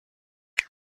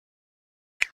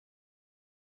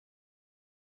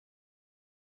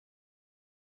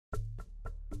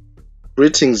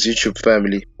Greetings YouTube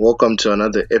family, welcome to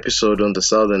another episode on the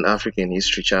Southern African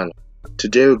History Channel.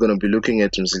 Today we're going to be looking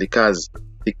at Mzilikazi,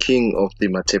 the king of the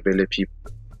AmaNdebele people.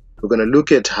 We're going to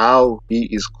look at how he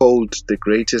is called the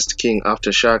greatest king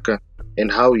after Shaka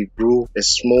and how he grew a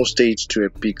small state to a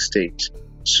big state.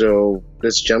 So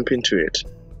let's jump into it.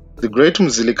 The great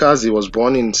Mzilikazi was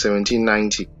born in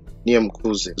 1790 near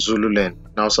Mkuze, Zululand,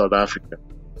 now South Africa.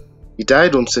 He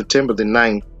died on September the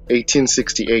 9th,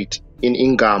 1868 in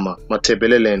Ingama,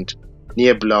 Matabele land,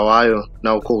 near Bulawayo,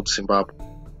 now called Zimbabwe.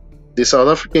 The South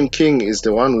African king is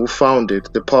the one who founded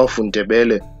the powerful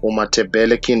Ndebele or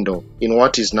Matabele kingdom in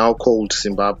what is now called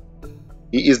Zimbabwe.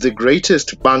 He is the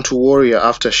greatest Bantu warrior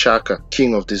after Shaka,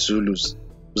 king of the Zulus.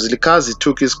 Mzilikazi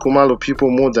took his Khumalo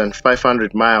people more than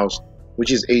 500 miles,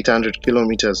 which is 800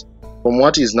 kilometers, from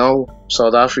what is now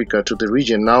South Africa to the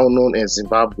region now known as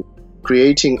Zimbabwe,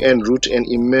 creating en route an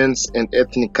immense and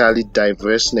ethnically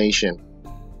diverse nation.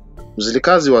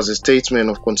 Mzilikazi was a statesman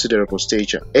of considerable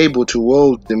stature, able to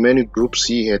wield the many groups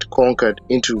he had conquered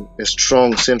into a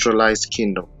strong centralized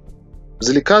kingdom.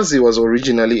 Mzilikazi was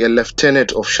originally a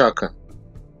lieutenant of Shaka.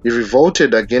 He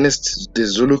revolted against the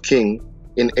Zulu king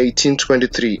in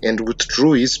 1823 and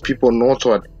withdrew his people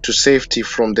northward to safety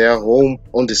from their home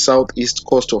on the southeast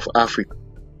coast of Africa.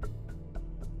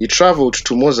 He traveled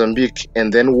to Mozambique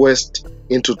and then west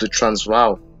into the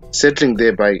Transvaal, settling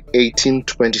there by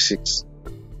 1826.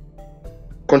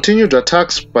 Continued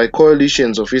attacks by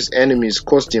coalitions of his enemies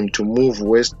caused him to move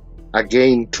west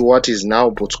again to what is now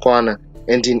Botswana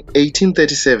and in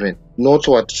 1837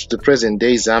 northward to the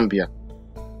present-day Zambia.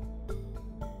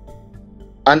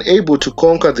 Unable to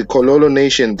conquer the Kololo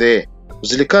nation there,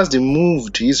 Mzilikazi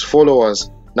moved his followers,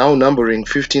 now numbering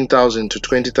 15,000 to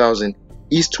 20,000,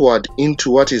 eastward into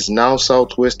what is now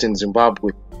southwestern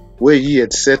Zimbabwe, where he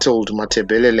had settled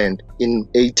Matabele land in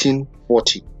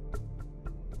 1840.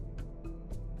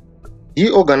 He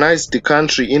organized the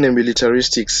country in a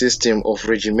militaristic system of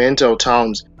regimental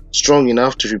towns strong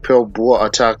enough to repel Boer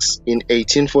attacks in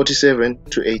 1847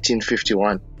 to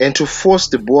 1851 and to force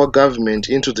the Boer government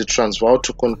into the Transvaal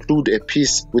to conclude a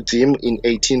peace with him in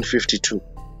 1852.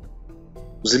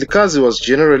 Mzilikazi was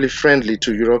generally friendly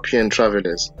to European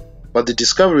travelers, but the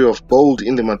discovery of gold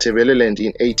in the Matabele land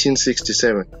in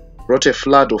 1867 brought a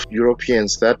flood of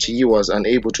Europeans that he was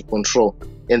unable to control,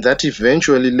 and that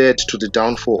eventually led to the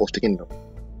downfall of the kingdom.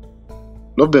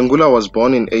 Lobengula was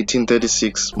born in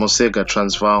 1836, Mosega,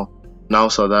 Transvaal, now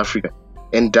South Africa,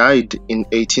 and died in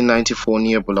 1894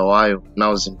 near Bulawayo,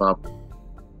 now Zimbabwe.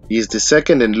 He is the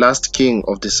second and last king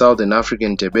of the Southern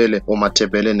African Ndebele or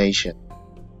Matabele nation.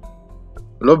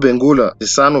 Lobengula, the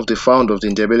son of the founder of the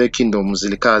Ndebele kingdom,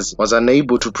 Mzilikazi, was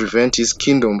unable to prevent his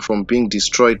kingdom from being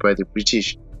destroyed by the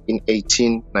British in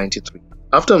 1893.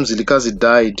 After Mzilikazi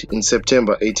died in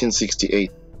September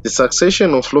 1868, the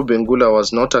succession of Lobengula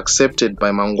was not accepted by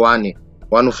Mangwane,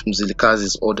 one of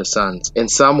Mzilikazi's older sons, and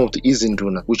some of the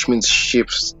Izinduna, which means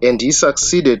chiefs, and he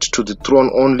succeeded to the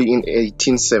throne only in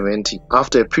 1870,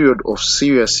 after a period of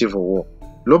serious civil war.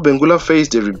 Lobengula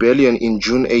faced a rebellion in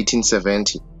June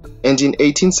 1870, and in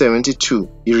 1872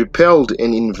 he repelled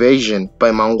an invasion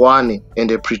by Mangwane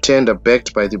and a pretender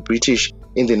backed by the British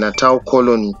in the Natal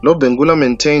colony. Lobengula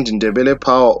maintained Ndebele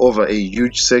power over a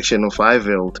huge section of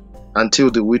Highveld until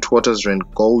the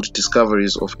Witwatersrand gold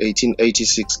discoveries of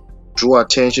 1886 drew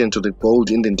attention to the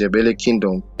gold in the Ndebele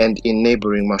kingdom and in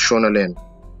neighboring Mashonaland.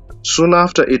 Soon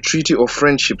after, a treaty of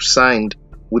friendship signed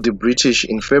with the British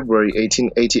in February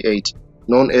 1888,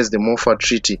 known as the Moffat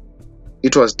Treaty.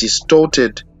 It was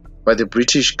distorted by the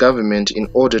British government in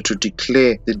order to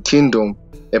declare the kingdom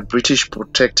a British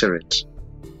protectorate.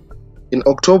 In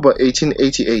October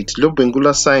 1888,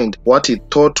 Lobengula signed what he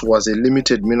thought was a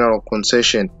limited mineral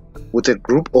concession with a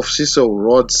group of Cecil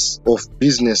Rhodes of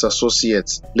business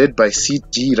associates led by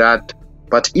C.D. Rudd,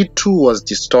 but it too was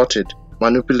distorted,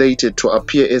 manipulated to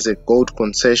appear as a gold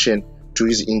concession to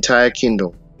his entire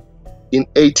kingdom. In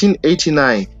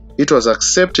 1889, it was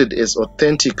accepted as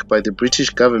authentic by the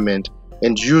British government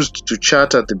and used to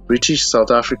charter the British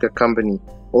South Africa Company,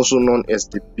 also known as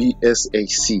the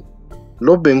BSAC.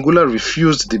 Lobengula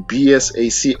refused the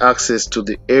BSAC access to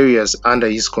the areas under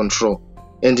his control,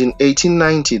 and in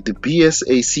 1890 the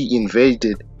BSAC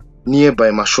invaded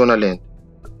nearby Mashonaland.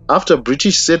 After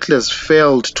British settlers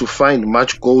failed to find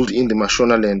much gold in the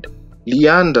Mashonaland,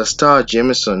 Leander Starr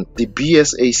Jameson, the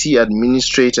BSAC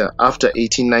administrator after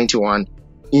 1891,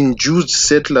 induced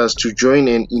settlers to join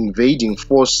an invading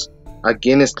force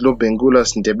against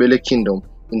Lobengula's Ndebele kingdom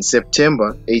in September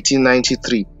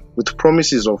 1893 with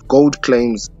promises of gold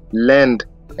claims, land,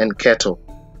 and cattle.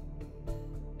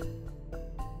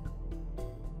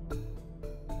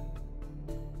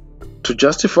 To To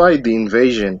justify the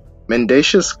invasion,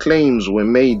 mendacious claims were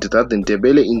made that the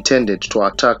Ndebele intended to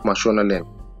attack Mashonaland.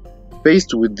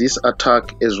 Faced with this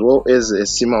attack as well as a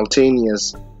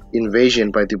simultaneous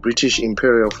invasion by the British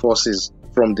Imperial forces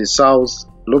from the south,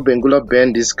 Lobengula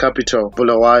burned his capital,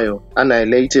 Bulawayo,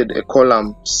 annihilated a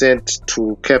column sent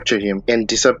to capture him, and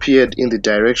disappeared in the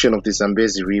direction of the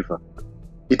Zambezi River.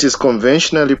 It is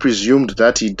conventionally presumed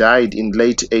that he died in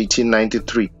late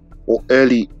 1893 or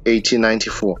early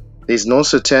 1894. There is no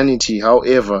certainty,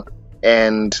 however,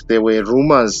 and there were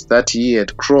rumors that he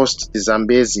had crossed the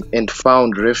Zambezi and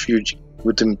found refuge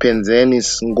with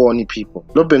Mpenzeni's Ngoni people.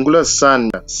 Lobengula's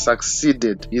son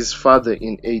succeeded his father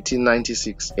in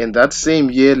 1896, and that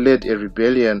same year led a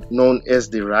rebellion known as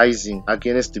the Rising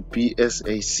against the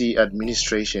BSAC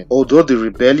administration. Although the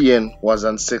rebellion was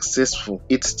unsuccessful,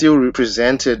 it still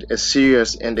represented a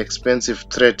serious and expensive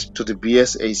threat to the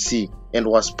BSAC and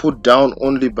was put down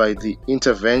only by the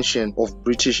intervention of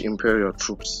British Imperial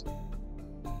troops.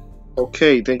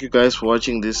 Okay, thank you guys for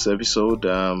watching this episode.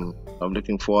 I'm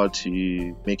looking forward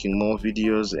to making more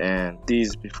videos, and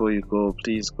please, before you go,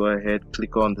 please go ahead,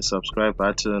 click on the subscribe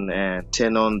button and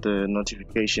turn on the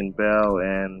notification bell,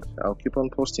 and I'll keep on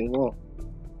posting more.